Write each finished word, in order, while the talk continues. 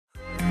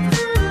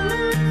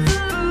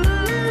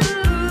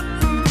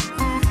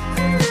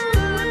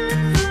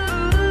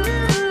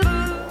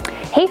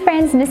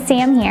friends, Miss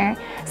Sam here.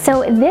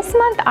 So this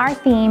month our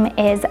theme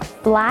is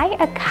Fly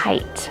a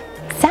Kite.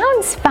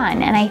 Sounds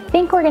fun, and I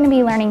think we're going to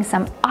be learning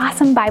some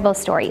awesome Bible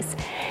stories.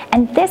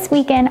 And this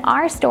weekend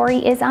our story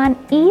is on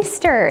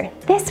Easter.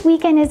 This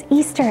weekend is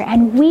Easter,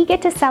 and we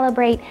get to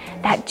celebrate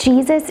that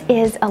Jesus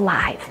is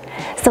alive.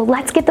 So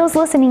let's get those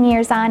listening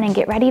ears on and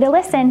get ready to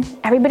listen.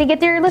 Everybody get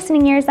their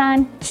listening ears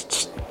on.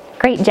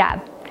 Great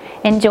job.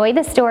 Enjoy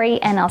the story,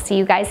 and I'll see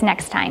you guys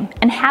next time.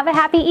 And have a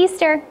happy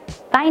Easter.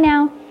 Bye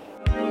now.